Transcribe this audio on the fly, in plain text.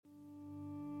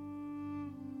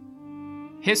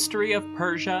History of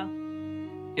Persia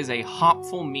is a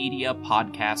Hopful Media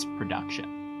podcast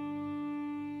production.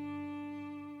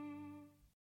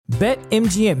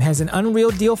 BetMGM has an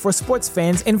unreal deal for sports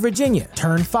fans in Virginia.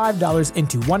 Turn $5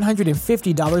 into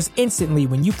 $150 instantly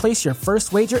when you place your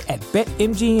first wager at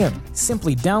BetMGM.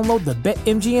 Simply download the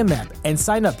BetMGM app and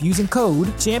sign up using code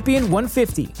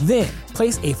Champion150. Then,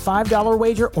 place a $5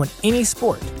 wager on any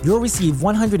sport. You'll receive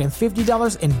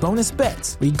 $150 in bonus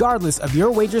bets, regardless of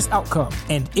your wager's outcome.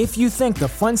 And if you think the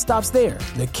fun stops there,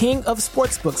 the king of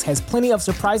sportsbooks has plenty of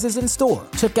surprises in store.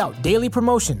 Check out daily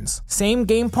promotions,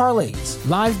 same-game parlays,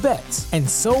 live bets, and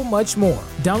so much more.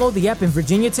 Download the app in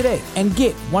Virginia today and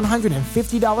get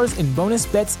 $150 in bonus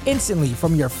bets instantly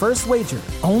from your first wager.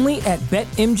 Only at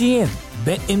BetMGM.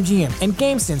 BetMGM and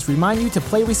GameSense remind you to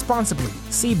play responsibly.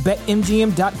 See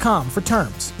BetMGM.com for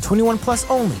terms. 21 plus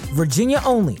only. Virginia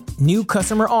only. New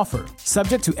customer offer.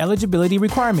 Subject to eligibility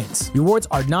requirements. Rewards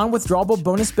are non-withdrawable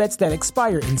bonus bets that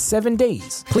expire in 7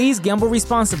 days. Please gamble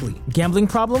responsibly. Gambling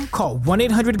problem? Call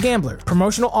 1-800-GAMBLER.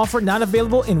 Promotional offer not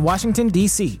available in Washington,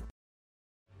 D.C.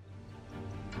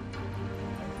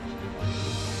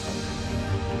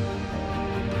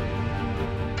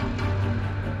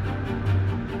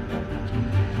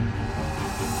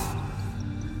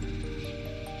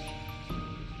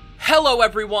 Hello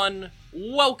everyone,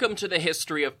 welcome to the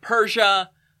History of Persia.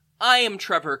 I am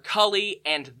Trevor Cully,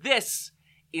 and this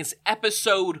is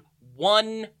episode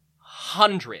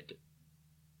 100.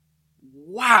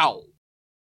 Wow.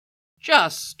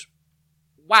 Just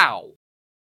wow.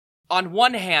 On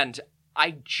one hand,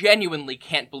 I genuinely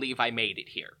can't believe I made it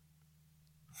here.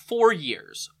 4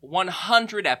 years,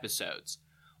 100 episodes,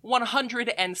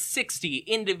 160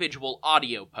 individual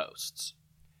audio posts.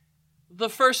 The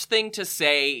first thing to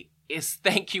say is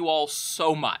thank you all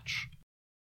so much.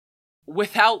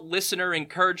 Without listener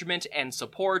encouragement and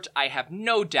support, I have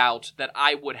no doubt that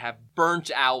I would have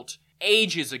burnt out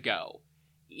ages ago,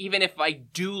 even if I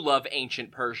do love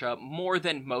ancient Persia more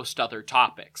than most other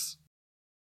topics.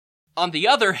 On the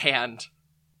other hand,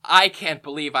 I can't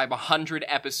believe I'm 100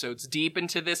 episodes deep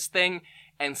into this thing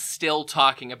and still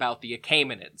talking about the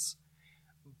Achaemenids.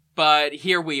 But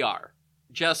here we are.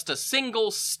 Just a single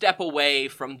step away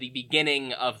from the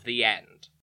beginning of the end.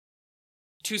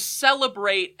 To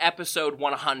celebrate episode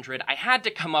 100, I had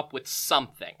to come up with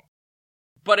something.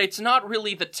 But it's not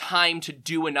really the time to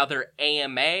do another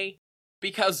AMA,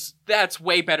 because that's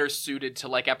way better suited to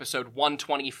like episode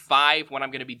 125 when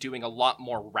I'm going to be doing a lot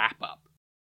more wrap-up.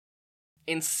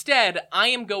 Instead, I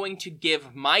am going to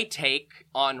give my take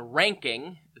on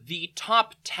ranking the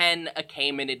top 10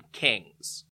 Achaemenid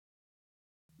kings.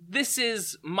 This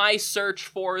is my search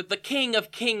for the king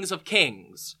of kings,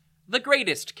 the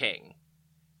greatest king.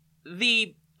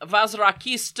 The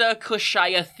Vazrakista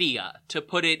Kushayathia, to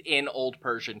put it in Old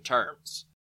Persian terms.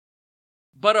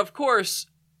 But of course,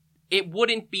 it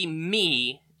wouldn't be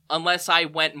me unless I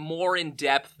went more in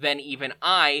depth than even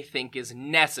I think is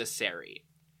necessary.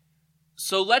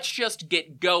 So let's just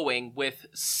get going with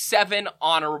 7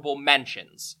 honorable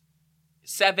mentions.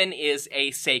 7 is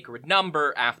a sacred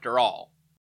number after all.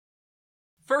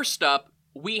 First up,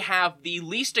 we have the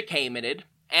least Achaemenid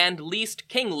and least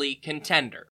kingly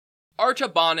contender,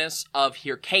 Artabanus of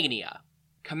Hyrcania,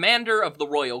 commander of the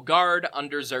royal guard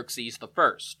under Xerxes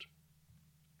I.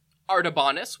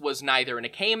 Artabanus was neither an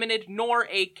Achaemenid nor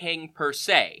a king per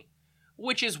se,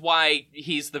 which is why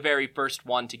he's the very first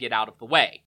one to get out of the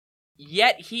way.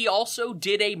 Yet he also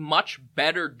did a much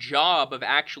better job of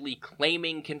actually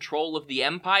claiming control of the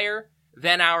empire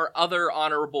than our other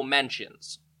honorable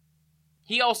mentions.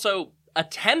 He also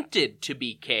attempted to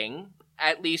be king,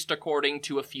 at least according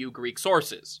to a few Greek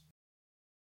sources.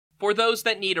 For those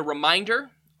that need a reminder,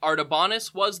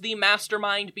 Artabanus was the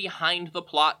mastermind behind the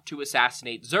plot to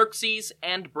assassinate Xerxes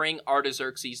and bring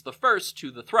Artaxerxes I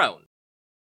to the throne.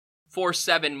 For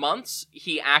 7 months,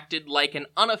 he acted like an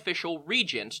unofficial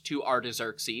regent to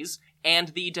Artaxerxes and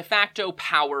the de facto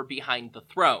power behind the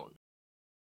throne.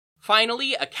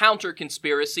 Finally, a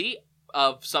counter-conspiracy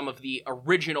of some of the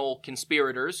original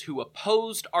conspirators who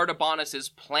opposed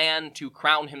Artabanus' plan to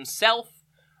crown himself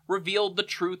revealed the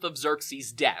truth of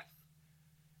Xerxes' death.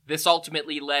 This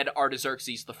ultimately led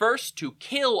Artaxerxes I to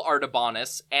kill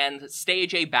Artabanus and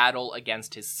stage a battle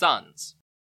against his sons.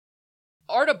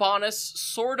 Artabanus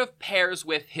sort of pairs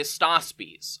with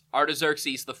Hystaspes,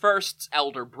 Artaxerxes I's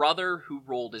elder brother who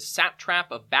ruled as satrap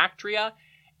of Bactria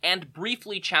and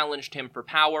briefly challenged him for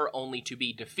power only to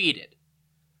be defeated.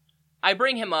 I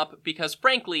bring him up because,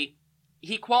 frankly,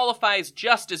 he qualifies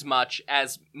just as much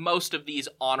as most of these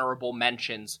honorable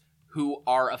mentions who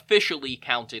are officially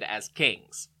counted as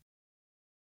kings.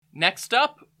 Next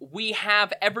up, we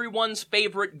have everyone's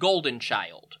favorite golden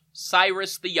child,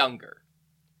 Cyrus the Younger.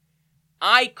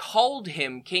 I called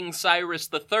him King Cyrus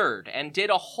III and did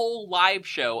a whole live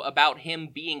show about him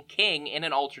being king in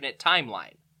an alternate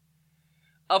timeline.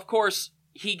 Of course,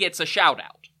 he gets a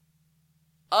shout-out.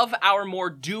 Of our more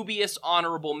dubious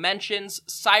honorable mentions,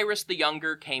 Cyrus the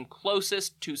Younger came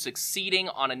closest to succeeding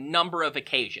on a number of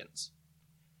occasions.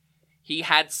 He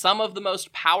had some of the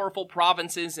most powerful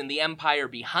provinces in the empire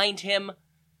behind him,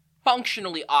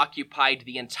 functionally occupied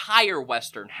the entire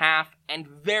western half, and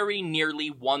very nearly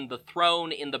won the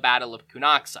throne in the Battle of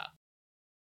Cunaxa.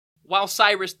 While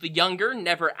Cyrus the Younger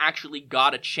never actually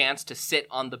got a chance to sit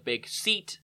on the big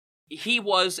seat, he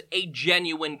was a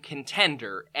genuine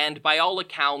contender, and by all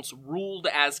accounts ruled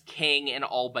as king in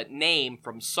all but name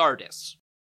from Sardis.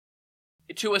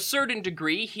 To a certain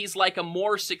degree, he's like a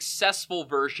more successful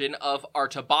version of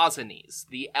Artabazanes,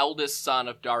 the eldest son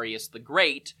of Darius the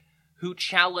Great, who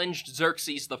challenged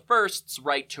Xerxes I's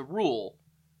right to rule,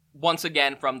 once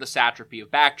again from the satrapy of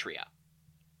Bactria.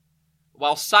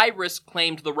 While Cyrus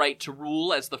claimed the right to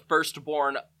rule as the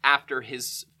firstborn after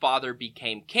his father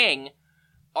became king,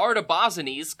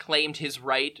 Artabazanes claimed his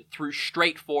right through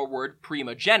straightforward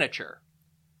primogeniture.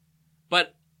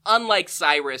 But unlike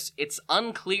Cyrus, it's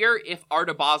unclear if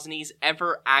Artabazanes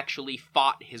ever actually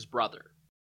fought his brother.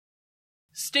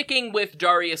 Sticking with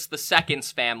Darius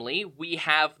II's family, we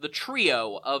have the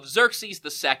trio of Xerxes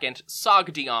II,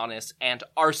 Sogdianus, and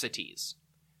Arsaces.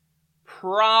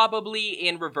 Probably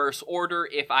in reverse order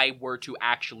if I were to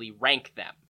actually rank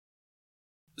them.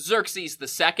 Xerxes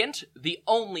II, the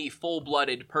only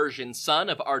full-blooded Persian son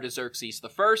of Artaxerxes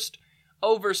I,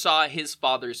 oversaw his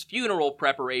father's funeral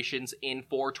preparations in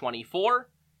 424,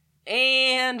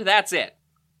 and that's it.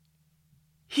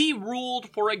 He ruled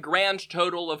for a grand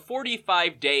total of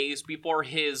 45 days before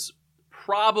his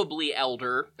probably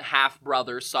elder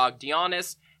half-brother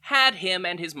Sogdianus had him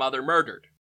and his mother murdered.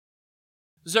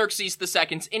 Xerxes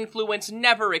II's influence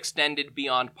never extended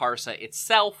beyond Parsa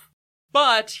itself,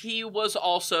 but he was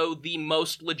also the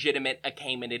most legitimate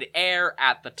Achaemenid heir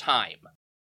at the time.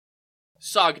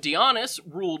 Sogdianus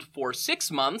ruled for 6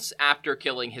 months after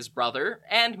killing his brother,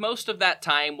 and most of that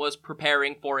time was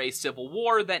preparing for a civil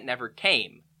war that never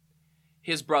came.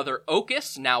 His brother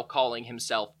Ochus, now calling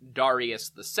himself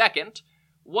Darius II,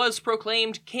 was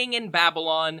proclaimed king in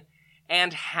Babylon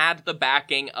and had the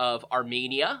backing of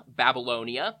Armenia,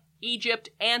 Babylonia, Egypt,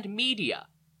 and Media.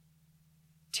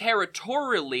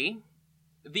 Territorially,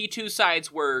 the two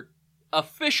sides were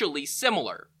officially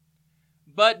similar,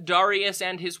 but Darius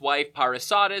and his wife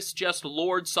Parysatis just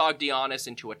lured Sogdianus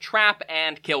into a trap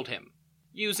and killed him,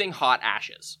 using hot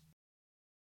ashes.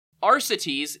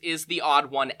 Arsaces is the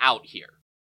odd one out here.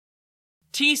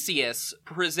 Ctesias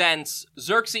presents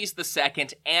Xerxes II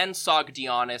and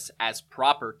Sogdianus as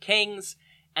proper kings,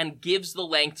 and gives the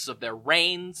lengths of their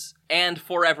reigns, and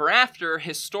forever after,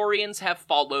 historians have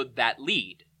followed that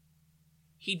lead.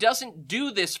 He doesn't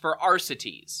do this for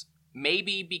Arsaces,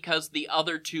 maybe because the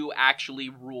other two actually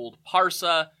ruled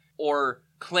Parsa, or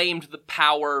claimed the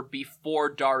power before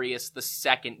Darius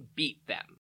II beat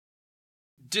them.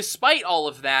 Despite all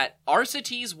of that,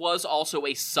 Arsaces was also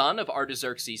a son of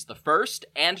Artaxerxes I,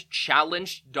 and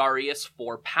challenged Darius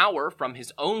for power from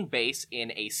his own base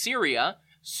in Assyria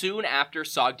soon after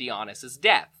Sogdianus'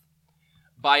 death.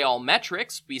 By all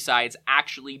metrics, besides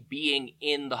actually being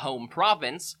in the home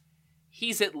province,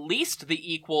 he's at least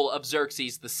the equal of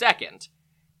Xerxes II,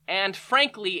 and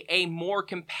frankly a more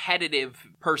competitive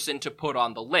person to put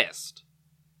on the list.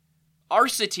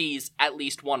 Arsaces at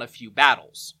least won a few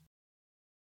battles.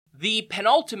 The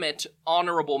penultimate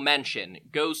honorable mention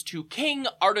goes to King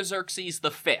Artaxerxes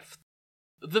V,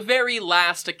 the very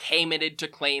last Achaemenid to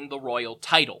claim the royal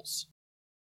titles.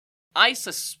 I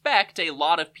suspect a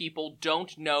lot of people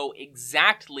don't know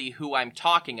exactly who I'm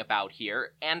talking about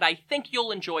here, and I think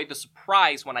you'll enjoy the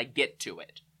surprise when I get to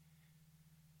it.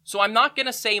 So I'm not going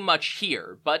to say much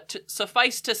here, but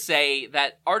suffice to say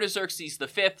that Artaxerxes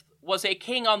V was a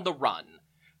king on the run,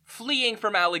 fleeing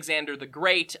from Alexander the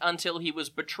Great until he was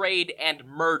betrayed and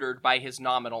murdered by his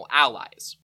nominal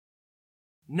allies.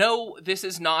 No, this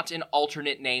is not an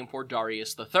alternate name for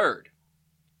Darius III.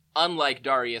 Unlike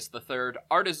Darius III,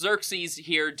 Artaxerxes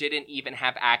here didn't even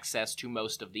have access to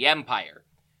most of the empire,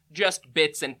 just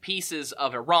bits and pieces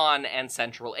of Iran and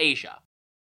Central Asia.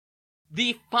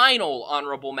 The final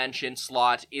honorable mention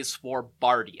slot is for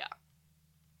Bardia.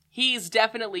 He's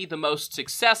definitely the most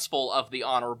successful of the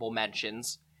honorable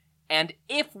mentions, and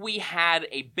if we had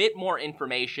a bit more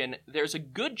information, there's a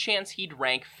good chance he'd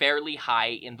rank fairly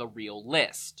high in the real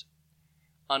list.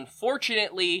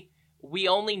 Unfortunately, we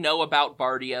only know about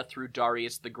Bardia through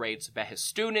Darius the Great's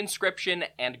Behistun inscription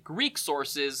and Greek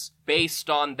sources based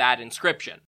on that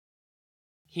inscription.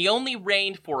 He only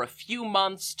reigned for a few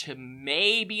months to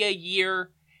maybe a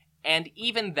year, and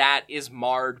even that is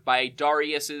marred by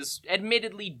Darius's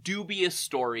admittedly dubious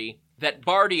story that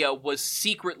Bardia was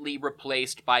secretly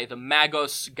replaced by the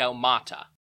Magos Gaumata.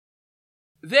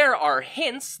 There are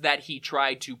hints that he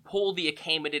tried to pull the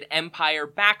Achaemenid Empire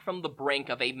back from the brink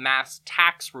of a mass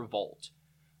tax revolt,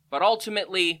 but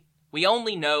ultimately, we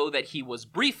only know that he was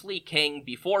briefly king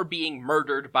before being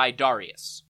murdered by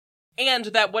Darius, and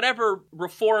that whatever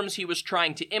reforms he was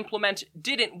trying to implement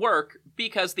didn't work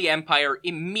because the empire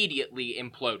immediately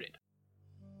imploded.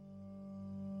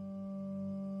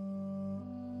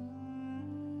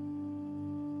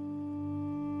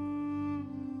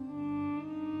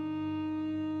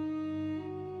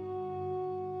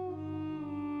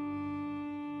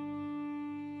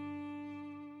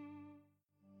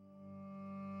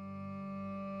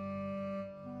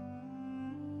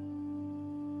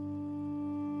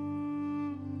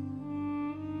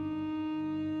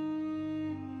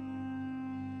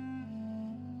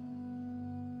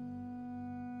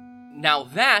 Now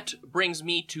that brings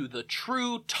me to the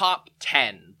true top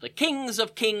 10, the kings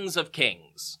of kings of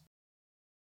kings.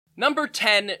 Number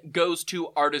 10 goes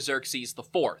to Artaxerxes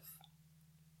IV.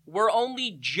 We're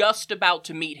only just about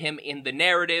to meet him in the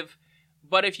narrative,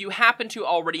 but if you happen to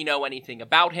already know anything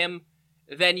about him,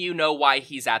 then you know why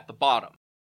he's at the bottom.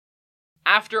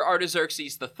 After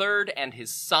Artaxerxes III and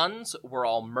his sons were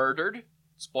all murdered,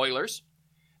 spoilers,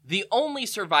 the only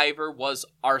survivor was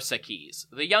Arsaces,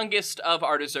 the youngest of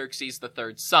Artaxerxes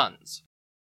III's sons.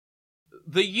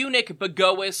 The eunuch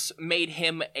Bagoas made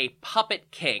him a puppet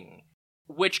king,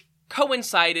 which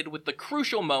coincided with the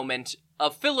crucial moment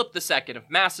of Philip II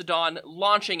of Macedon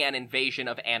launching an invasion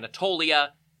of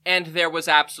Anatolia, and there was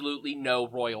absolutely no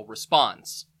royal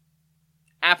response.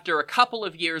 After a couple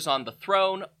of years on the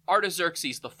throne,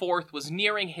 Artaxerxes IV was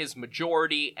nearing his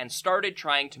majority and started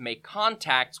trying to make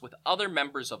contacts with other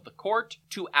members of the court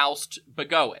to oust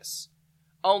Bagoas,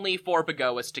 only for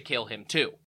Bagoas to kill him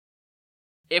too.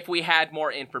 If we had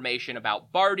more information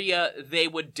about Bardia, they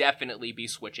would definitely be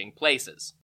switching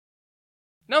places.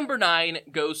 Number 9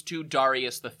 goes to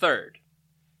Darius III.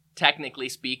 Technically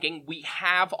speaking, we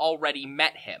have already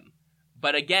met him.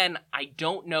 But again, I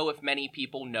don't know if many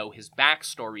people know his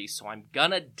backstory, so I'm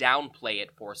gonna downplay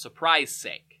it for surprise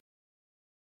sake.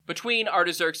 Between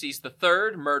Artaxerxes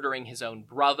III murdering his own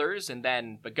brothers and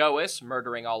then Bagoas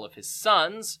murdering all of his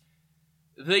sons,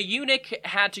 the eunuch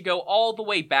had to go all the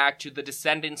way back to the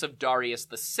descendants of Darius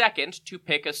II to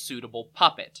pick a suitable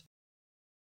puppet.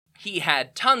 He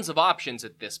had tons of options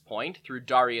at this point through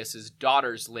Darius's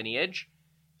daughter's lineage,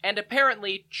 and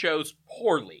apparently chose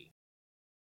poorly.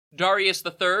 Darius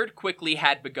III quickly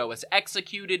had Bagoas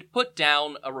executed, put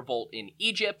down a revolt in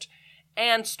Egypt,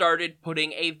 and started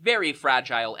putting a very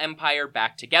fragile empire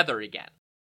back together again.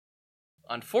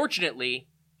 Unfortunately,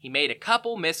 he made a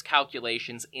couple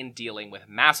miscalculations in dealing with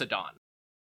Macedon.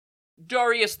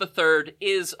 Darius III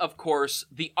is, of course,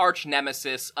 the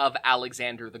arch-nemesis of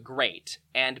Alexander the Great,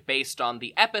 and based on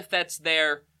the epithets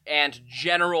there and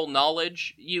general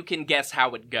knowledge, you can guess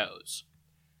how it goes.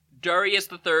 Darius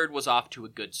III was off to a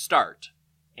good start.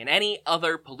 In any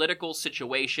other political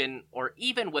situation, or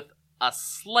even with a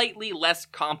slightly less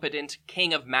competent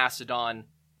king of Macedon,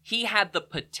 he had the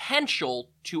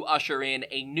potential to usher in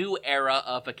a new era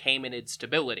of Achaemenid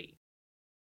stability.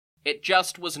 It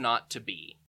just was not to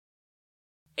be.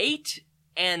 8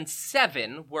 and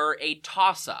 7 were a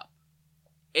toss-up.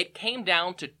 It came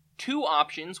down to two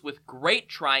options with great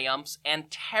triumphs and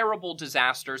terrible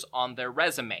disasters on their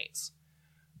resumes,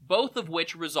 both of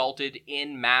which resulted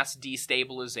in mass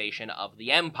destabilization of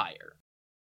the empire.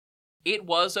 It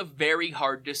was a very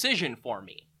hard decision for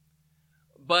me.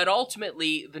 But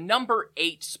ultimately, the number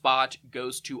 8 spot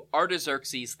goes to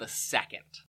Artaxerxes II.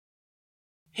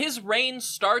 His reign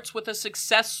starts with a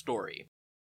success story.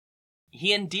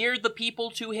 He endeared the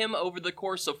people to him over the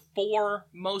course of 4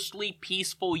 mostly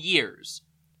peaceful years.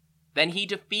 Then he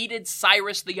defeated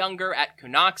Cyrus the Younger at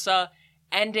Cunaxa,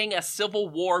 ending a civil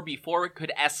war before it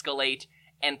could escalate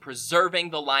and preserving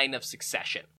the line of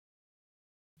succession.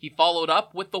 He followed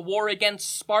up with the war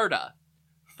against Sparta,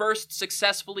 first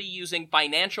successfully using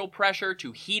financial pressure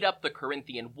to heat up the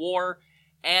Corinthian War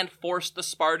and force the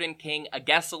Spartan king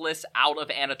Agesilaus out of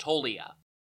Anatolia.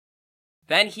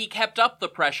 Then he kept up the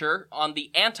pressure on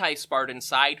the anti-Spartan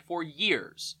side for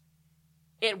years.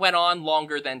 It went on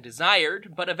longer than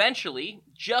desired, but eventually,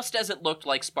 just as it looked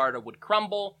like Sparta would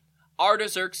crumble,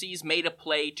 Artaxerxes made a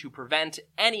play to prevent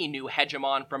any new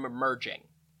hegemon from emerging.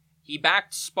 He He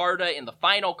backed Sparta in the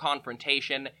final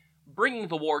confrontation, bringing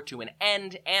the war to an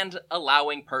end and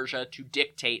allowing Persia to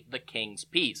dictate the king's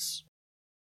peace.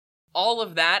 All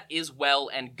of that is well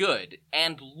and good,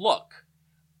 and look,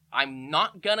 I'm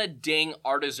not gonna ding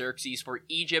Artaxerxes for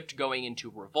Egypt going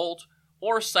into revolt,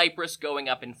 or Cyprus going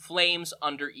up in flames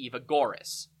under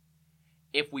Evagoras.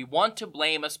 If we want to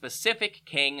blame a specific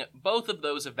king, both of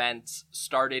those events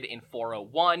started in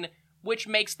 401, which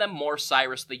makes them more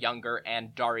Cyrus the Younger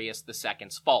and Darius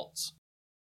II's faults.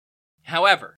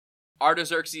 However,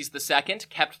 Artaxerxes II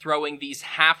kept throwing these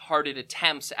half-hearted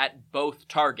attempts at both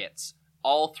targets,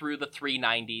 all through the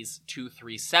 390s to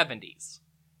 370s.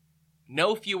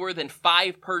 No fewer than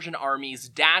 5 Persian armies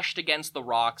dashed against the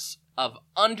rocks of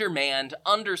undermanned,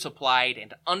 undersupplied,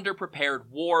 and underprepared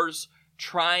wars,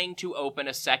 trying to open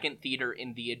a second theater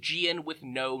in the Aegean with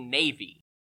no navy.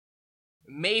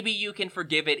 Maybe you can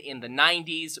forgive it in the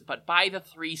 90s, but by the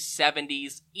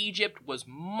 370s, Egypt was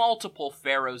multiple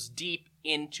pharaohs deep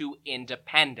into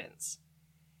independence.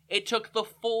 It took the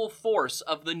full force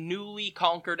of the newly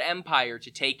conquered empire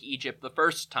to take Egypt the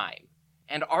first time,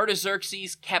 and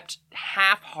Artaxerxes kept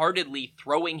half-heartedly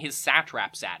throwing his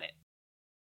satraps at it.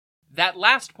 That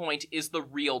last point is the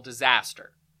real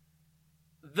disaster.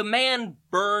 The man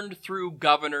burned through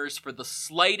governors for the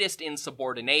slightest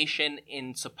insubordination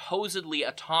in supposedly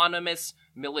autonomous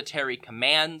military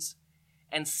commands,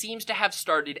 and seems to have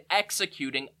started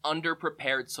executing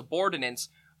underprepared subordinates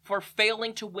for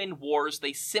failing to win wars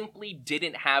they simply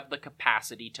didn't have the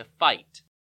capacity to fight.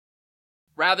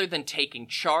 Rather than taking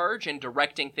charge and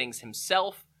directing things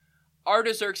himself,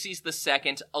 Artaxerxes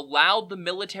II allowed the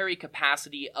military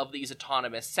capacity of these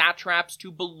autonomous satraps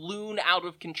to balloon out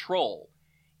of control,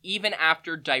 even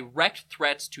after direct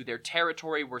threats to their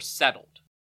territory were settled.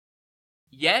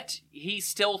 Yet, he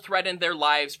still threatened their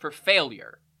lives for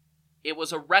failure. It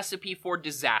was a recipe for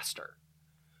disaster.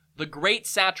 The great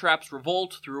satraps'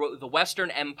 revolt threw the Western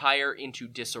Empire into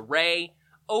disarray,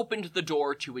 opened the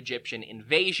door to Egyptian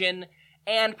invasion,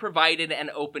 and provided an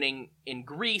opening in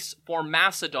Greece for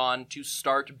Macedon to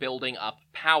start building up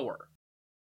power.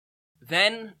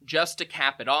 Then, just to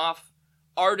cap it off,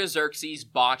 Artaxerxes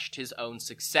botched his own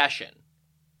succession.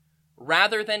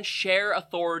 Rather than share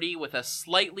authority with a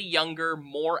slightly younger,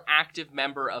 more active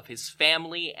member of his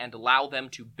family and allow them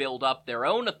to build up their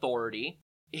own authority,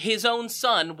 his own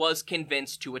son was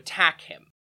convinced to attack him.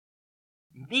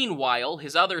 Meanwhile,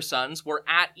 his other sons were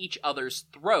at each other's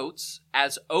throats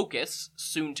as Ochus,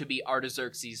 soon to be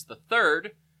Artaxerxes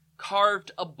III,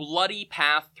 carved a bloody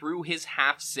path through his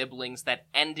half-siblings that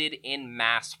ended in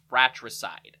mass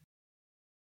fratricide.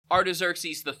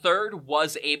 Artaxerxes III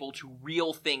was able to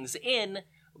reel things in,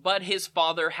 but his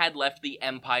father had left the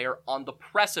empire on the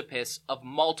precipice of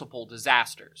multiple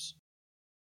disasters.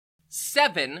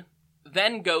 7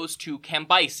 then goes to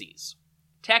Cambyses.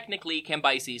 Technically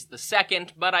Cambyses II,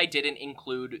 but I didn't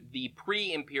include the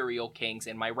pre-imperial kings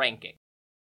in my ranking.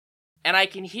 And I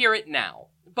can hear it now.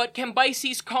 But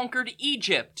Cambyses conquered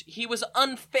Egypt. He was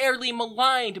unfairly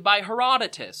maligned by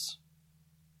Herodotus.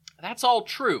 That's all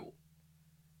true.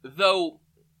 Though,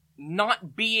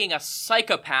 not being a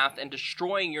psychopath and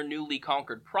destroying your newly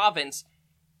conquered province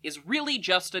is really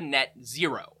just a net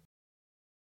 0.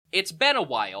 It's been a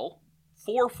while,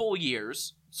 4 full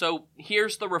years, so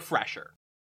here's the refresher.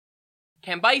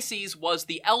 Cambyses was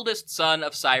the eldest son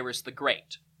of Cyrus the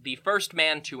Great, the first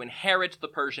man to inherit the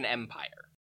Persian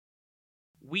Empire.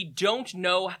 We don't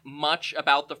know much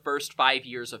about the first 5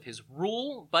 years of his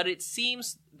rule, but it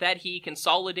seems that he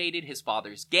consolidated his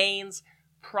father's gains,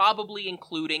 probably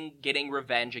including getting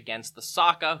revenge against the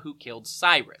Saka who killed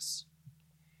Cyrus.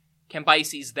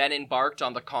 Cambyses then embarked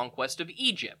on the conquest of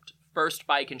Egypt, first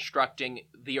by constructing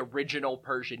the original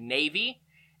Persian navy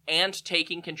and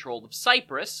taking control of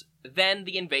Cyprus, then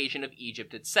the invasion of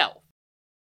Egypt itself.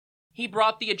 He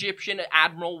brought the Egyptian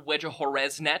admiral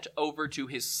Wedjahoresnet over to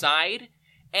his side,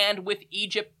 and with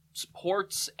Egypt's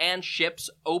ports and ships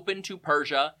open to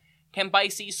Persia,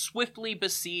 Cambyses swiftly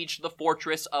besieged the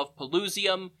fortress of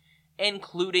Pelusium,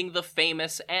 including the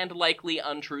famous and likely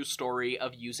untrue story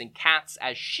of using cats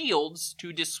as shields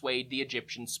to dissuade the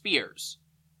Egyptian spears.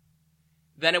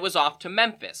 Then it was off to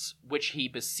Memphis, which he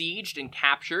besieged and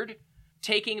captured,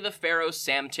 taking the pharaoh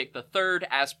Psamtik III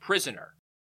as prisoner.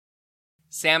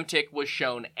 Psamtik was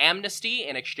shown amnesty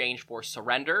in exchange for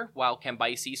surrender, while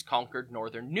Cambyses conquered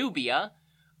northern Nubia,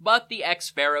 but the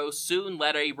ex-pharaoh soon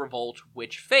led a revolt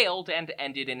which failed and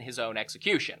ended in his own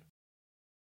execution.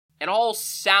 It all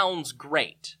sounds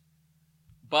great,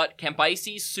 but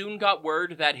Cambyses soon got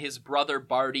word that his brother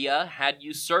Bardia had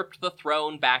usurped the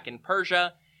throne back in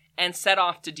Persia and set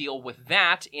off to deal with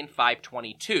that in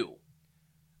 522.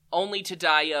 only to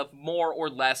die of more or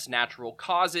less natural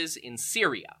causes in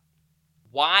Syria.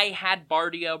 Why had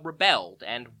Bardia rebelled,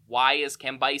 and why is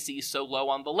Cambyses so low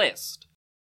on the list?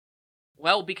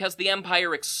 Well, because the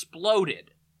empire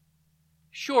exploded.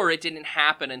 Sure, it didn't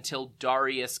happen until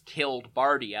Darius killed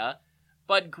Bardia,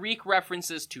 but Greek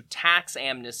references to tax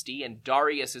amnesty and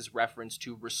Darius's reference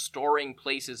to restoring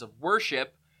places of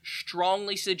worship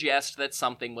strongly suggest that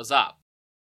something was up.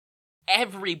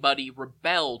 Everybody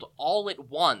rebelled all at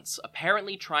once,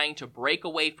 apparently trying to break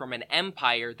away from an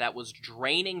empire that was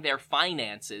draining their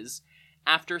finances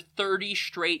after 30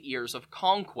 straight years of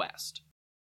conquest.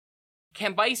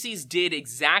 Cambyses did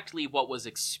exactly what was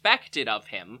expected of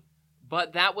him,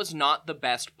 but that was not the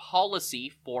best policy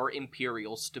for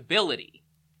imperial stability.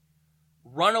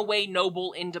 Runaway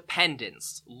noble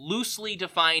independence, loosely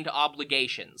defined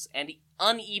obligations, and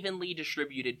unevenly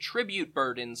distributed tribute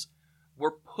burdens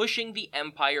were pushing the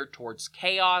empire towards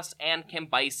chaos, and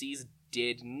Cambyses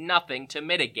did nothing to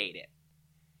mitigate it.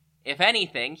 If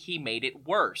anything, he made it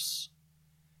worse.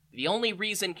 The only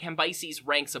reason Cambyses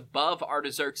ranks above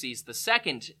Artaxerxes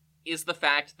II is the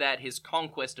fact that his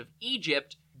conquest of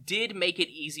Egypt did make it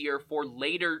easier for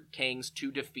later kings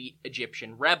to defeat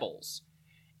Egyptian rebels,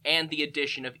 and the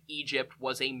addition of Egypt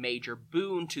was a major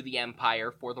boon to the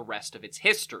empire for the rest of its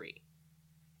history.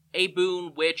 A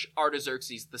boon which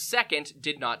Artaxerxes II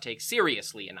did not take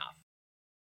seriously enough.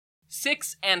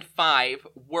 6 and 5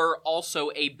 were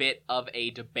also a bit of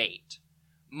a debate,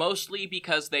 mostly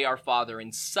because they are father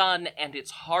and son, and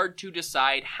it's hard to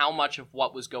decide how much of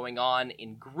what was going on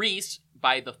in Greece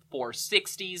by the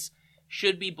 460s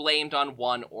should be blamed on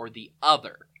one or the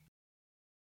other.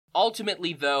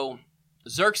 Ultimately, though,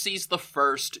 Xerxes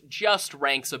I just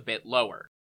ranks a bit lower.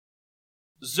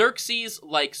 Xerxes,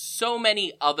 like so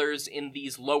many others in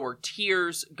these lower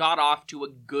tiers, got off to a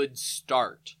good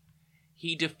start.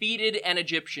 He defeated an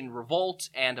Egyptian revolt,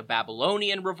 and a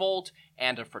Babylonian revolt,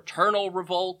 and a fraternal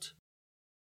revolt.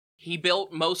 He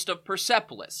built most of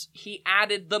Persepolis. He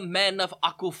added the men of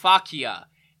Akuphakia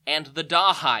and the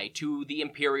Dahai to the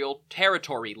imperial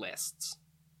territory lists.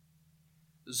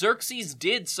 Xerxes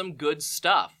did some good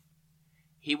stuff.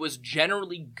 He was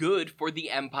generally good for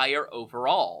the empire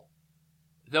overall.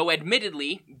 Though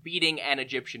admittedly, beating an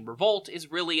Egyptian revolt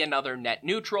is really another net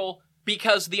neutral,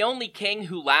 because the only king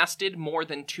who lasted more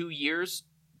than 2 years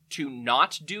to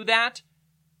not do that,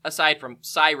 aside from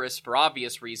Cyrus for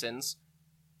obvious reasons,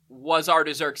 was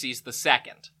Artaxerxes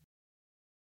II.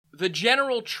 The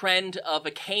general trend of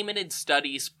Achaemenid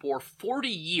studies for 40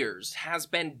 years has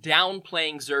been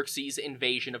downplaying Xerxes'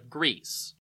 invasion of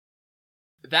Greece.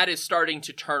 That is starting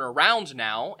to turn around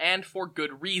now, and for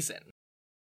good reason.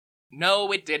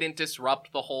 No, it didn't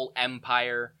disrupt the whole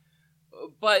empire,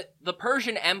 but the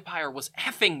Persian Empire was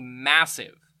effing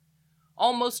massive.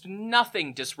 Almost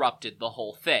nothing disrupted the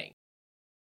whole thing.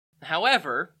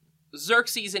 However,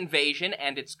 Xerxes' invasion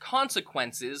and its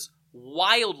consequences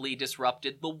wildly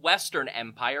disrupted the Western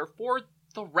Empire for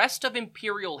the rest of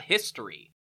imperial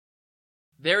history.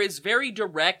 There is very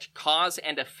direct cause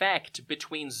and effect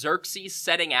between Xerxes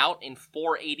setting out in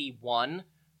 481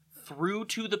 through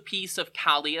to the Peace of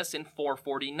Callias in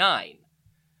 449.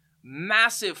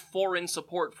 Massive foreign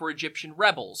support for Egyptian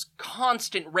rebels,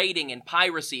 constant raiding and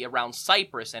piracy around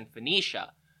Cyprus and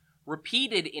Phoenicia,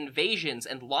 repeated invasions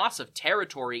and loss of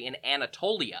territory in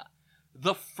Anatolia,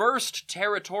 the first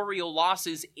territorial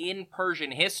losses in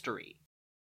Persian history.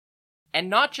 And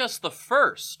not just the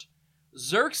first.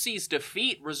 Xerxes'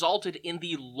 defeat resulted in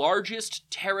the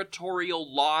largest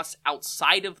territorial loss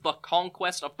outside of the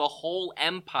conquest of the whole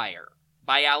empire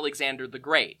by Alexander the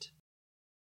Great.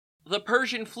 The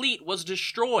Persian fleet was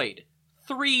destroyed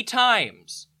 3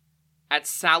 times at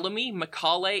Salome,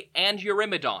 Mycale, and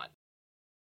Eurymedon.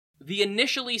 The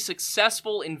initially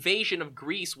successful invasion of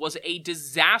Greece was a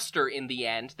disaster in the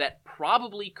end that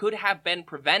probably could have been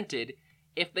prevented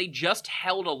if they just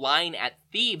held a line at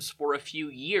Thebes for a few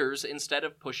years instead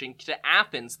of pushing to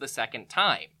Athens the second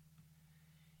time.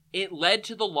 It led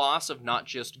to the loss of not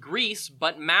just Greece,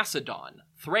 but Macedon,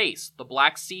 Thrace, the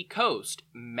Black Sea coast,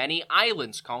 many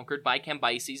islands conquered by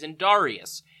Cambyses and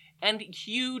Darius, and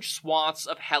huge swaths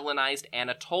of Hellenized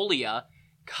Anatolia,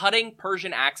 cutting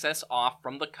Persian access off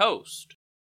from the coast.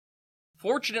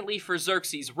 Fortunately for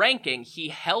Xerxes' ranking, he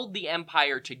held the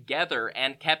empire together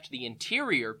and kept the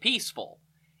interior peaceful,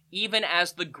 even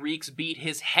as the Greeks beat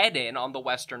his head in on the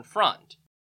Western Front.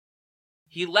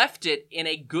 He left it in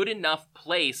a good enough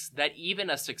place that even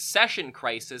a succession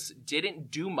crisis didn't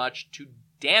do much to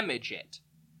damage it,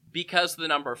 because the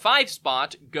number 5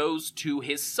 spot goes to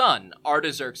his son,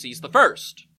 Artaxerxes I.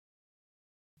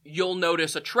 You'll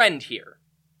notice a trend here.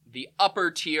 The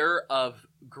upper tier of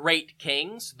great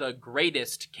kings, the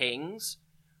greatest kings,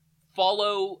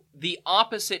 follow the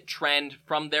opposite trend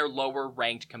from their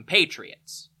lower-ranked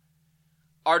compatriots.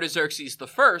 Artaxerxes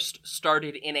I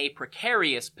started in a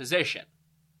precarious position.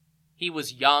 He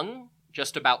was young,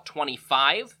 just about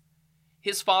 25.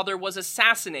 His father was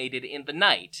assassinated in the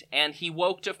night, and he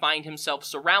woke to find himself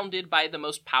surrounded by the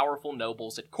most powerful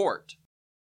nobles at court.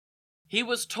 He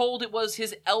was told it was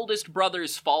his eldest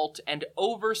brother's fault and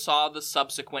oversaw the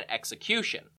subsequent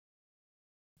execution.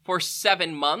 For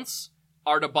 7 months,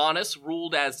 Artabanus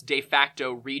ruled as de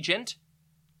facto regent,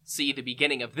 see the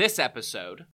beginning of this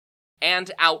episode,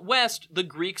 and out west the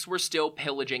Greeks were still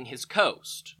pillaging his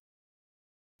coast.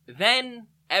 Then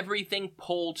everything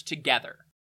pulled together.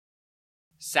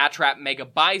 Satrap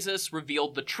Megabyzus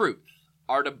revealed the truth.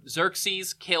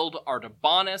 Artaxerxes killed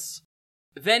Artabanus,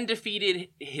 then defeated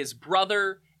his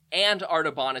brother and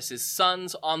Artabanus'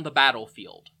 sons on the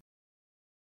battlefield.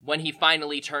 When he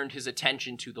finally turned his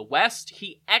attention to the west,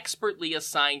 he expertly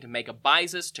assigned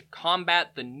Megabyzus to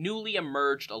combat the newly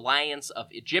emerged alliance of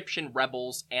Egyptian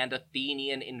rebels and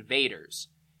Athenian invaders,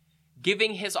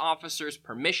 giving his officers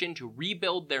permission to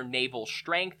rebuild their naval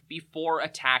strength before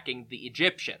attacking the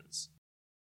Egyptians.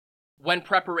 When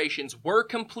preparations were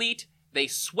complete, they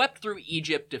swept through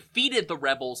Egypt, defeated the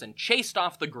rebels, and chased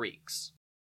off the Greeks.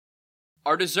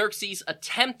 Artaxerxes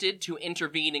attempted to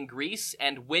intervene in Greece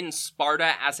and win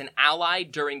Sparta as an ally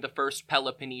during the First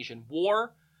Peloponnesian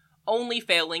War, only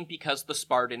failing because the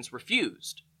Spartans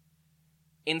refused.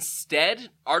 Instead,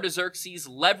 Artaxerxes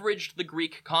leveraged the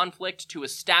Greek conflict to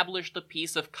establish the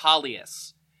Peace of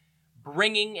Callias,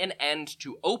 bringing an end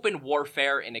to open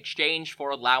warfare in exchange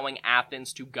for allowing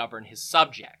Athens to govern his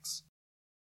subjects.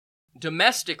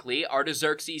 Domestically,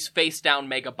 Artaxerxes faced down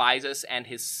Megabyzus and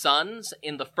his sons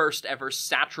in the first ever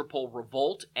satrapal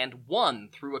revolt and won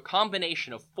through a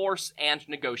combination of force and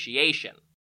negotiation.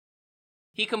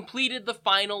 He completed the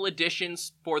final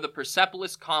additions for the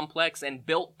Persepolis complex and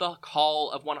built the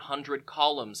Hall of 100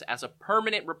 Columns as a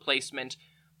permanent replacement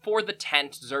for the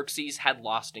tent Xerxes had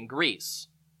lost in Greece.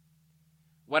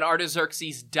 When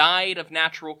Artaxerxes died of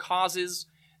natural causes,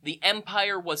 the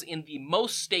empire was in the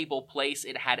most stable place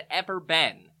it had ever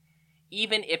been,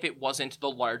 even if it wasn't the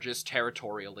largest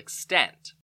territorial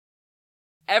extent.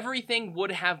 Everything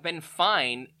would have been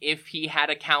fine if he had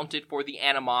accounted for the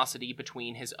animosity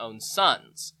between his own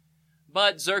sons,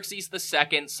 but Xerxes II,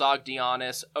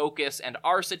 Sogdianus, Ochus, and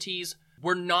Arsaces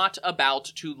were not about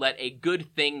to let a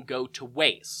good thing go to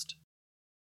waste,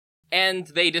 and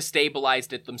they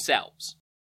destabilized it themselves.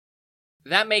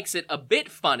 That makes it a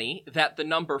bit funny that the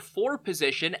number 4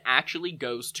 position actually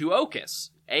goes to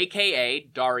Ochus, aka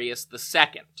Darius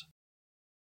II.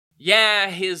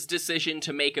 Yeah, his decision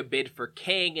to make a bid for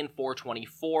king in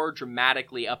 424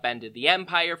 dramatically upended the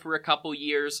empire for a couple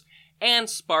years, and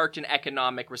sparked an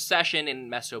economic recession in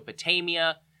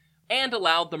Mesopotamia, and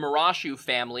allowed the Marashu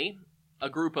family, a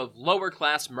group of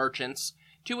lower-class merchants,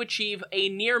 to achieve a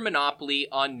near monopoly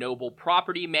on noble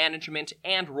property management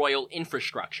and royal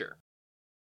infrastructure.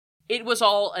 It was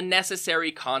all a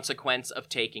necessary consequence of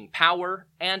taking power,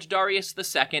 and Darius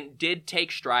II did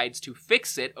take strides to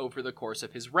fix it over the course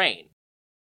of his reign.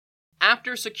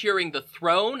 After securing the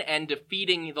throne and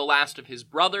defeating the last of his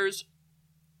brothers,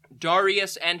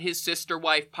 Darius and his sister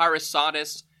wife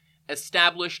Parysatis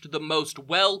established the most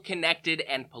well-connected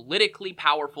and politically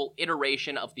powerful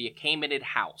iteration of the Achaemenid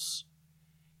house.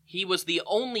 He was the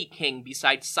only king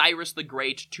besides Cyrus the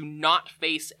Great to not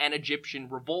face an Egyptian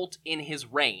revolt in his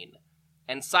reign,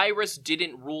 and Cyrus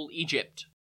didn't rule Egypt.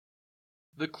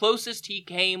 The closest he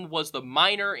came was the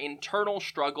minor internal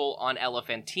struggle on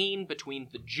Elephantine between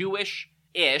the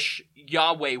Jewish-ish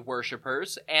Yahweh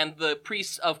worshippers and the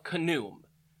priests of Khnum,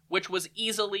 which was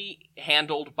easily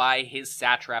handled by his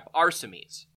satrap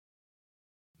Arsames.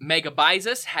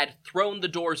 Megabyzus had thrown the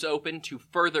doors open to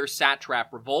further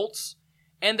satrap revolts,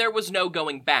 and there was no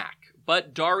going back,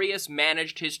 but Darius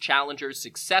managed his challengers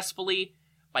successfully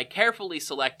by carefully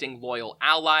selecting loyal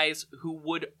allies who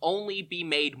would only be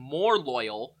made more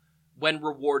loyal when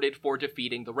rewarded for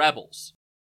defeating the rebels.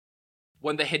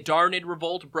 When the Hydarnid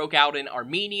revolt broke out in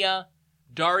Armenia,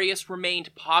 Darius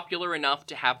remained popular enough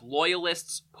to have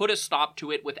loyalists put a stop to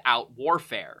it without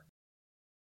warfare.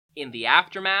 In the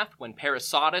aftermath, when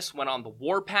Parysatis went on the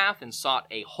warpath and sought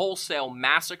a wholesale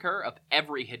massacre of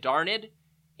every Hydarnid,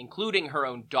 including her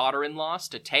own daughter-in-law,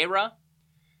 Statera,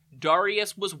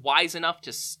 Darius was wise enough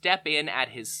to step in at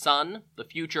his son, the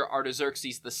future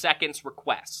Artaxerxes II's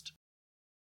request.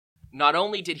 Not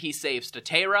only did he save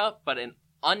Statera, but an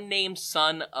unnamed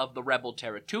son of the rebel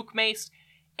Teratukmes,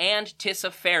 and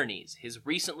Tissaphernes, his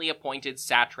recently appointed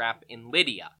satrap in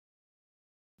Lydia.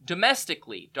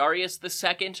 Domestically, Darius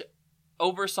II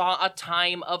oversaw a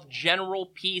time of general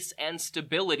peace and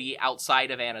stability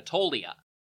outside of Anatolia.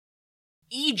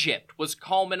 Egypt was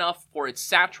calm enough for its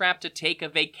satrap to take a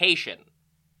vacation.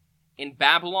 In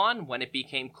Babylon, when it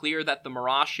became clear that the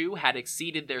Marashu had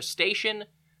exceeded their station,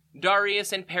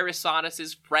 Darius and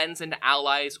Parysatis' friends and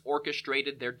allies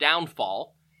orchestrated their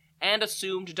downfall and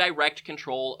assumed direct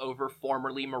control over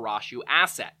formerly Marashu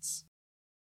assets.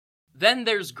 Then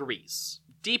there's Greece,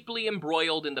 deeply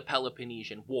embroiled in the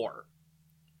Peloponnesian War.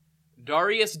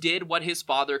 Darius did what his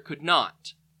father could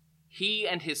not. He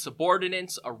and his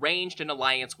subordinates arranged an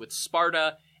alliance with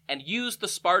Sparta and used the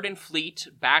Spartan fleet,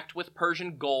 backed with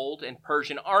Persian gold and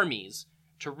Persian armies,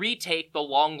 to retake the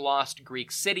long-lost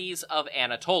Greek cities of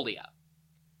Anatolia.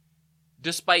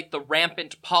 Despite the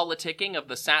rampant politicking of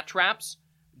the satraps,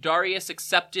 Darius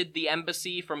accepted the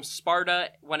embassy from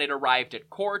Sparta when it arrived at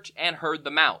court and heard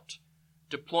them out,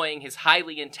 deploying his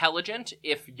highly intelligent,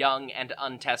 if young and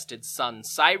untested son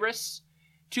Cyrus,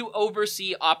 to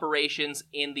oversee operations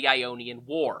in the Ionian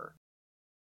War.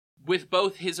 With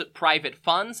both his private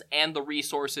funds and the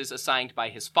resources assigned by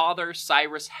his father,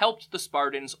 Cyrus helped the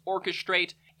Spartans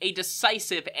orchestrate a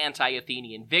decisive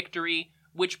anti-Athenian victory,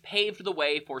 which paved the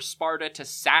way for Sparta to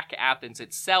sack Athens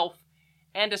itself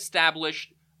and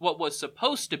establish what was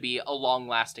supposed to be a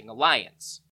long-lasting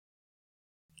alliance.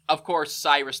 Of course,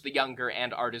 Cyrus the Younger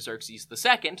and Artaxerxes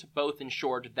II both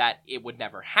ensured that it would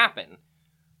never happen,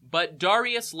 but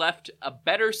Darius left a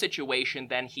better situation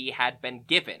than he had been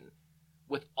given,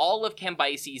 with all of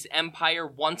Cambyses' empire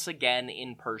once again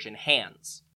in Persian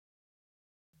hands.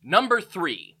 Number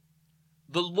 3.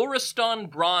 The Lauriston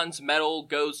Bronze Medal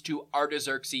goes to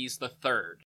Artaxerxes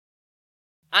III.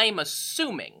 I'm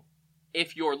assuming,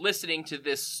 if you're listening to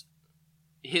this,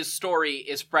 his story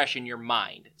is fresh in your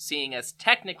mind, seeing as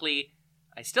technically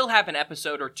I still have an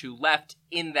episode or two left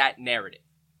in that narrative.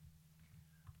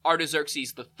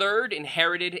 Artaxerxes III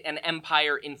inherited an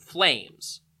empire in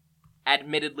flames,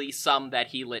 admittedly some that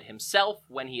he lit himself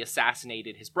when he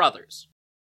assassinated his brothers.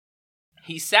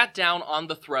 He sat down on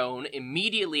the throne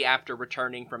immediately after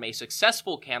returning from a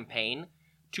successful campaign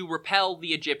to repel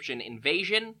the Egyptian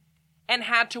invasion, and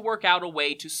had to work out a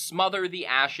way to smother the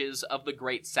ashes of the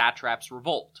great satrap's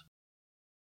revolt.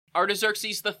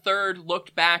 Artaxerxes III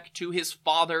looked back to his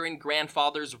father and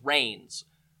grandfather's reigns,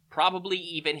 probably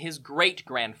even his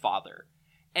great-grandfather,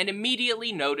 and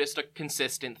immediately noticed a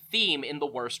consistent theme in the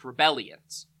worst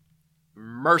rebellions: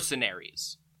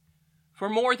 mercenaries. For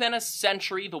more than a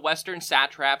century, the Western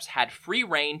satraps had free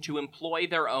rein to employ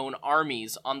their own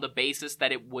armies on the basis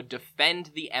that it would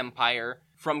defend the empire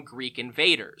from Greek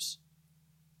invaders.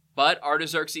 But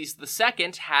Artaxerxes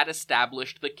II had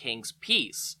established the king's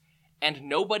peace, and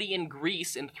nobody in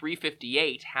Greece in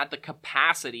 358 had the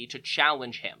capacity to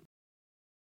challenge him.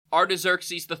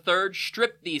 Artaxerxes III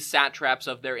stripped these satraps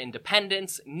of their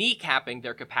independence, kneecapping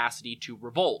their capacity to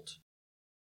revolt.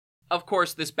 Of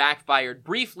course, this backfired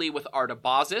briefly with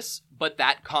Artabazus, but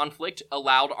that conflict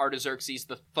allowed Artaxerxes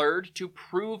III to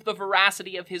prove the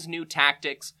veracity of his new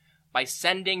tactics by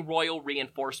sending royal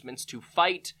reinforcements to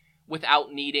fight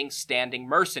without needing standing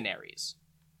mercenaries.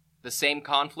 The same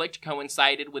conflict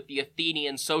coincided with the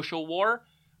Athenian Social War,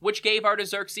 which gave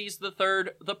Artaxerxes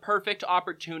III the perfect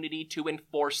opportunity to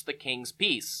enforce the king's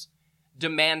peace,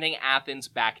 demanding Athens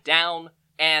back down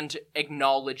and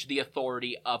acknowledge the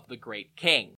authority of the great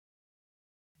king.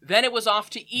 Then it was off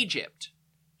to Egypt.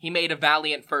 He made a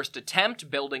valiant first attempt,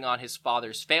 building on his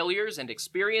father's failures and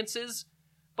experiences,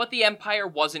 but the empire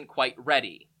wasn't quite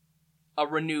ready. A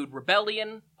renewed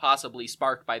rebellion, possibly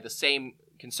sparked by the same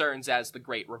concerns as the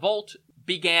Great Revolt,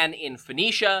 began in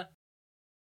Phoenicia.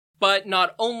 But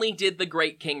not only did the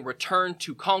great king return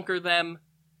to conquer them,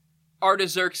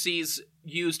 Artaxerxes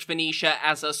used Phoenicia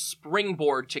as a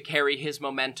springboard to carry his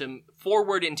momentum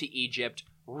forward into Egypt,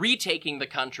 retaking the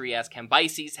country as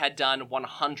Cambyses had done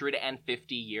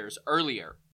 150 years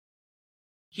earlier.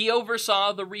 He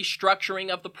oversaw the restructuring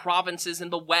of the provinces in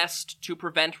the west to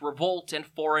prevent revolt and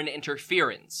foreign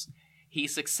interference. He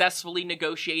successfully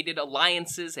negotiated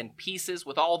alliances and peaces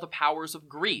with all the powers of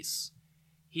Greece.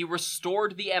 He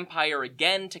restored the empire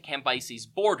again to Cambyses'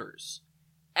 borders.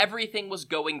 Everything was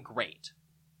going great.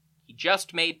 He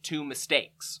just made 2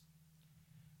 mistakes.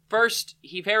 First,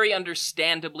 he very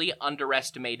understandably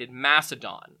underestimated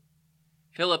Macedon.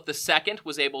 Philip II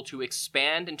was able to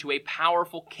expand into a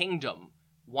powerful kingdom,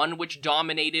 one which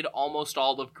dominated almost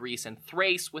all of Greece and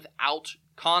Thrace without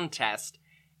contest,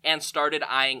 and started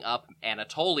eyeing up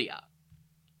Anatolia.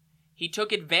 He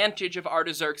took advantage of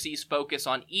Artaxerxes' focus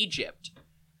on Egypt,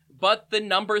 but the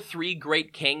number 3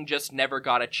 great king just never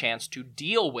got a chance to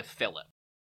deal with Philip.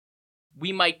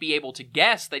 we might be able to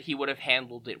guess that he would have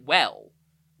handled it well.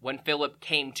 When Philip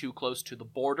came too close to the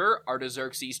border,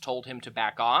 Artaxerxes told him to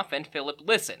back off, and Philip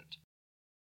listened.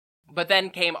 But then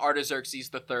came Artaxerxes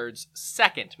III's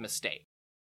second mistake.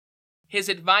 His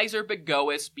advisor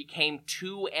Bagoas became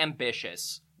too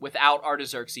ambitious, without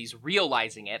Artaxerxes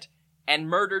realizing it, and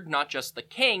murdered not just the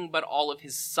king, but all of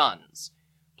his sons,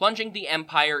 plunging the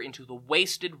empire into the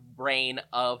wasted reign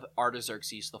of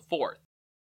Artaxerxes IV.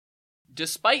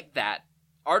 Despite that,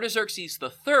 Artaxerxes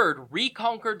III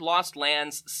reconquered lost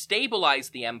lands,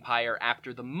 stabilized the empire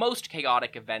after the most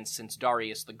chaotic events since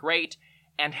Darius the Great,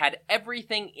 and had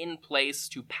everything in place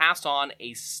to pass on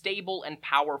a stable and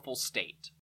powerful state.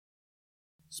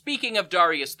 Speaking of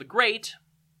Darius the Great,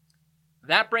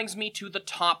 that brings me to the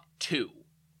top two.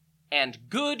 And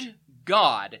good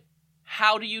God,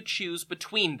 how do you choose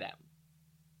between them?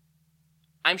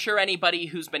 I'm sure anybody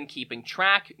who's been keeping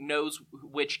track knows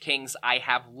which kings I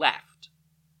have left.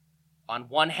 On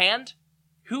one hand,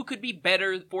 who could be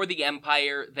better for the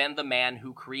empire than the man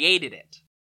who created it?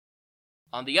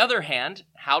 On the other hand,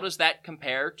 how does that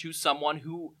compare to someone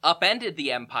who upended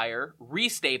the empire,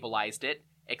 restabilized it,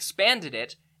 expanded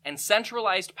it, and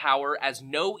centralized power as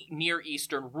no Near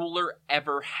Eastern ruler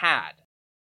ever had?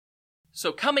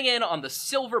 So coming in on the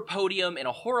silver podium in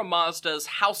Ahura Mazda's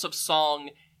House of Song,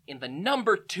 in the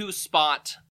number 2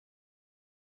 spot,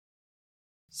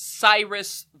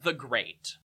 Cyrus the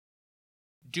Great.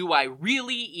 Do I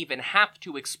really even have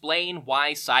to explain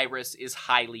why Cyrus is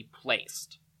highly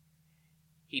placed?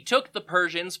 He took the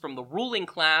Persians from the ruling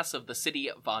class of the city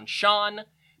of Anshan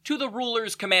to the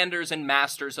rulers, commanders, and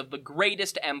masters of the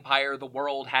greatest empire the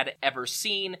world had ever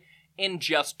seen in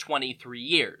just 23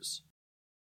 years.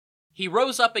 He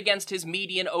rose up against his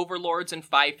Median overlords in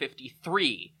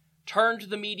 553, turned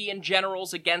the Median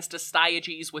generals against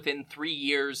Astyages within 3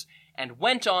 years, and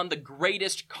went on the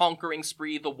greatest conquering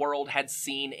spree the world had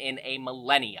seen in a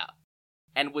millennia,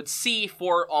 and would see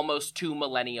for almost 2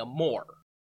 millennia more.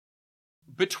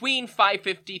 Between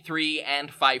 553 and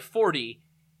 540,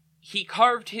 he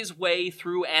carved his way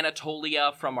through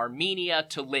Anatolia from Armenia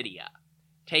to Lydia,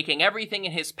 taking everything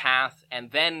in his path,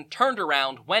 and then turned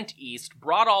around, went east,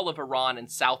 brought all of Iran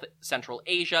and South Central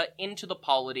Asia into the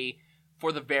polity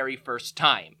for the very first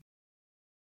time.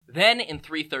 Then, in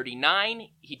 339,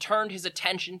 he turned his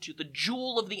attention to the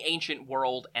jewel of the ancient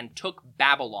world and took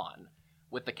Babylon,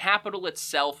 with the capital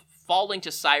itself falling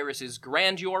to Cyrus's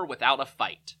grandeur without a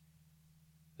fight.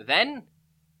 Then,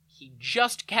 he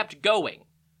just kept going,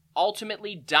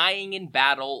 ultimately dying in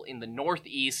battle in the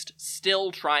northeast,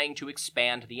 still trying to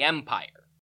expand the empire.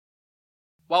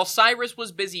 While Cyrus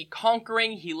was busy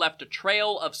conquering, he left a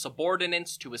trail of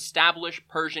subordinates to establish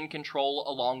Persian control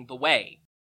along the way.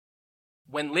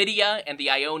 When Lydia and the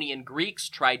Ionian Greeks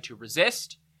tried to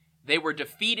resist, they were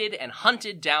defeated and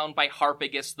hunted down by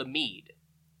Harpagus the Mede.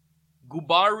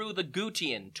 Gubaru the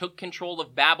Gutian took control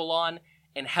of Babylon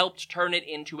and helped turn it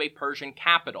into a Persian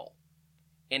capital.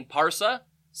 In Parsa,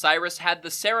 Cyrus had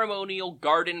the ceremonial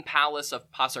garden palace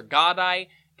of Pasargadae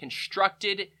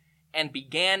constructed and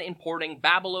began importing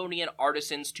Babylonian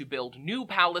artisans to build new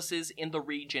palaces in the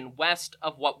region west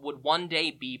of what would one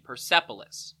day be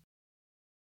Persepolis.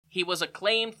 He was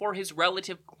acclaimed for his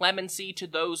relative clemency to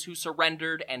those who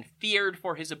surrendered and feared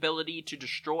for his ability to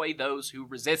destroy those who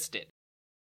resisted.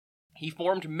 He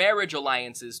formed marriage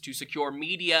alliances to secure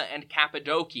Media and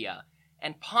Cappadocia,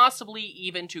 and possibly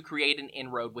even to create an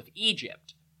inroad with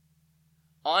Egypt.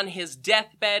 On his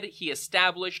deathbed, he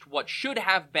established what should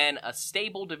have been a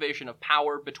stable division of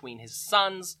power between his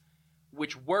sons,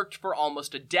 which worked for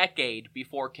almost a decade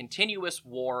before continuous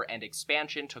war and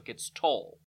expansion took its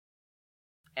toll.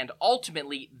 And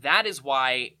ultimately, that is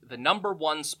why the number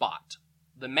 1 spot,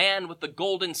 the man with the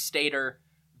golden stater,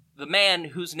 the man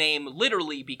whose name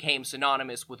literally became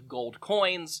synonymous with gold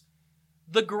coins,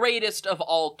 the greatest of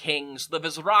all kings, the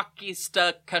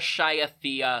Vizrakista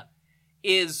Kashayathea,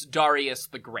 is Darius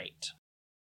the Great.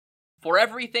 For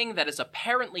everything that is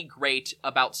apparently great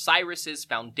about Cyrus's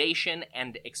foundation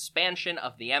and expansion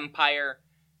of the empire,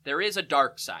 there is a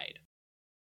dark side.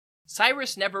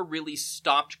 Cyrus never really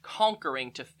stopped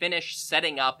conquering to finish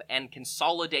setting up and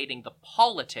consolidating the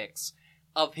politics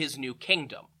of his new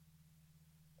kingdom.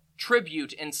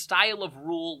 Tribute and style of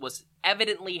rule was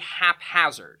evidently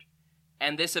haphazard,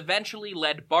 and this eventually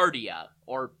led Bardia,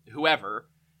 or whoever,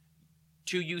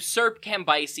 to usurp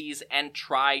Cambyses and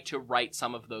try to right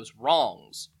some of those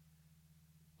wrongs.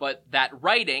 But that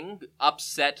righting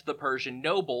upset the Persian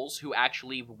nobles who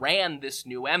actually ran this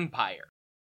new empire.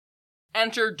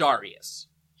 Enter Darius.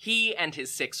 He and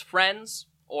his 6 friends,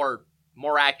 or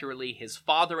more accurately his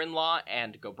father-in-law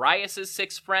and Gobryas'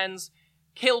 6 friends,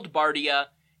 killed Bardia,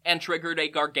 and triggered a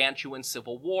gargantuan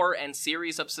civil war and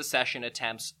series of secession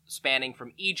attempts spanning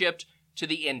from Egypt to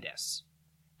the Indus,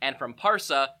 and from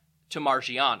Parsa to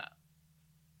Margiana.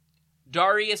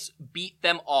 Darius beat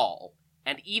them all,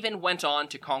 and even went on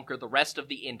to conquer the rest of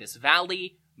the Indus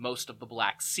Valley, most of the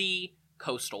Black Sea,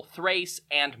 coastal Thrace,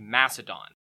 and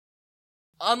Macedon.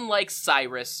 Unlike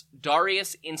Cyrus,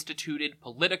 Darius instituted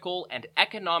political and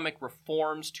economic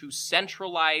reforms to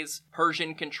centralize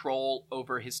Persian control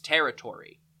over his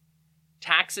territory.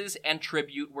 Taxes and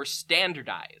tribute were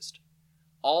standardized.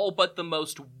 All but the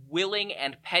most willing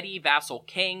and petty vassal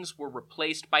kings were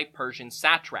replaced by Persian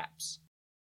satraps.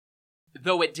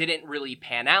 Though it didn't really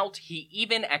pan out, he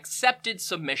even accepted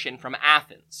submission from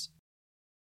Athens.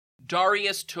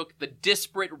 Darius took the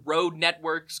disparate road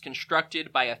networks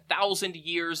constructed by 1,000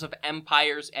 years of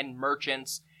empires and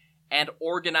merchants and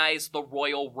organized the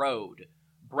royal road,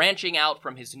 branching out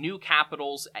from his new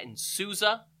capitals in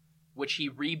Susa, which he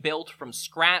rebuilt from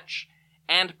scratch,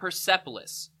 and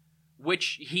Persepolis,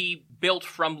 which he built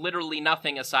from literally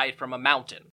nothing aside from a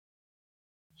mountain.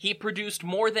 He produced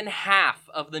more than half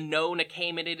of the known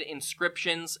Achaemenid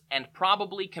inscriptions and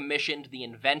probably commissioned the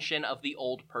invention of the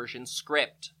Old Persian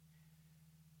script.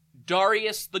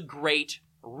 Darius the Great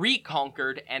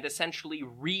reconquered and essentially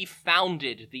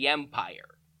refounded the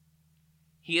empire.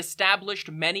 He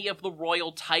established many of the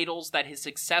royal titles that his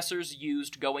successors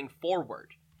used going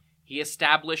forward. He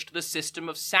established the system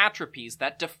of satrapies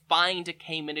that defined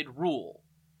Achaemenid rule.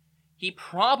 He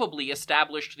probably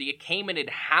established the Achaemenid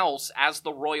house as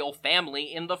the royal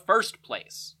family in the first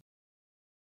place.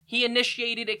 He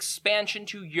initiated expansion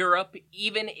to Europe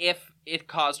even if it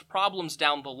caused problems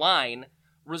down the line,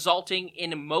 resulting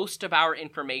in most of our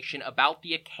information about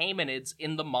the Achaemenids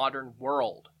in the modern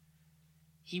world.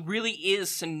 He really is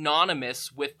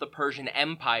synonymous with the Persian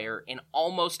Empire in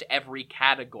almost every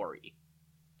category.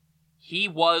 He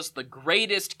was the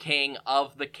greatest king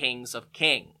of the kings of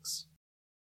kings.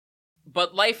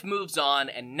 But life moves on,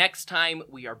 and next time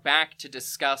we are back to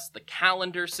discuss the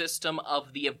calendar system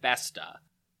of the Avesta.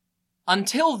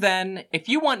 Until then, if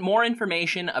you want more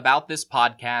information about this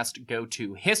podcast, go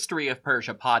to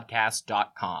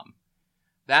historyofpersiapodcast.com.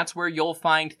 That's where you'll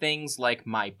find things like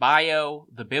my bio,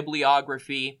 the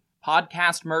bibliography,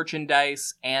 podcast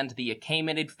merchandise, and the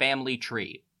Achaemenid family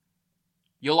tree.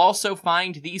 You'll also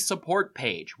find the support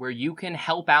page where you can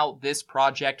help out this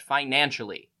project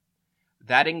financially.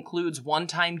 That includes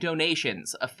one-time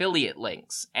donations, affiliate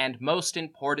links, and most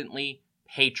importantly,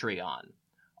 Patreon.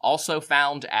 Also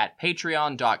found at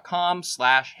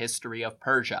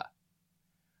patreon.com/historyofpersia.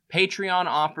 Patreon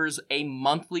offers a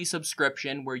monthly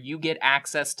subscription where you get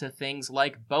access to things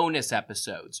like bonus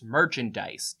episodes,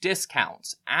 merchandise,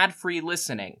 discounts, ad-free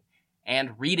listening,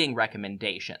 and reading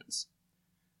recommendations.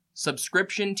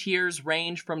 Subscription tiers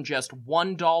range from just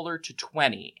 $1 to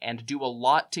 $20 and do a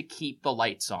lot to keep the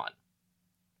lights on.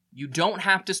 You don't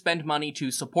have to spend money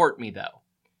to support me, though.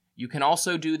 You can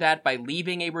also do that by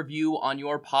leaving a review on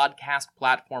your podcast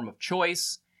platform of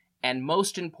choice, and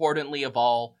most importantly of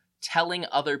all, telling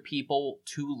other people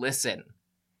to listen.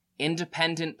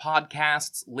 Independent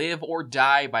podcasts live or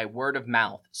die by word of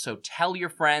mouth, so tell your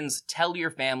friends, tell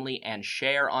your family, and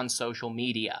share on social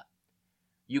media.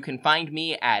 You can find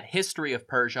me at History of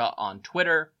Persia on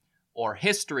Twitter, or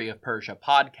History of Persia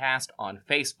Podcast on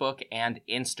Facebook and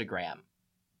Instagram.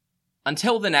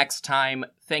 Until the next time,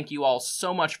 thank you all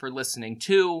so much for listening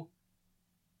to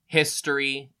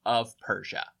History of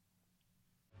Persia.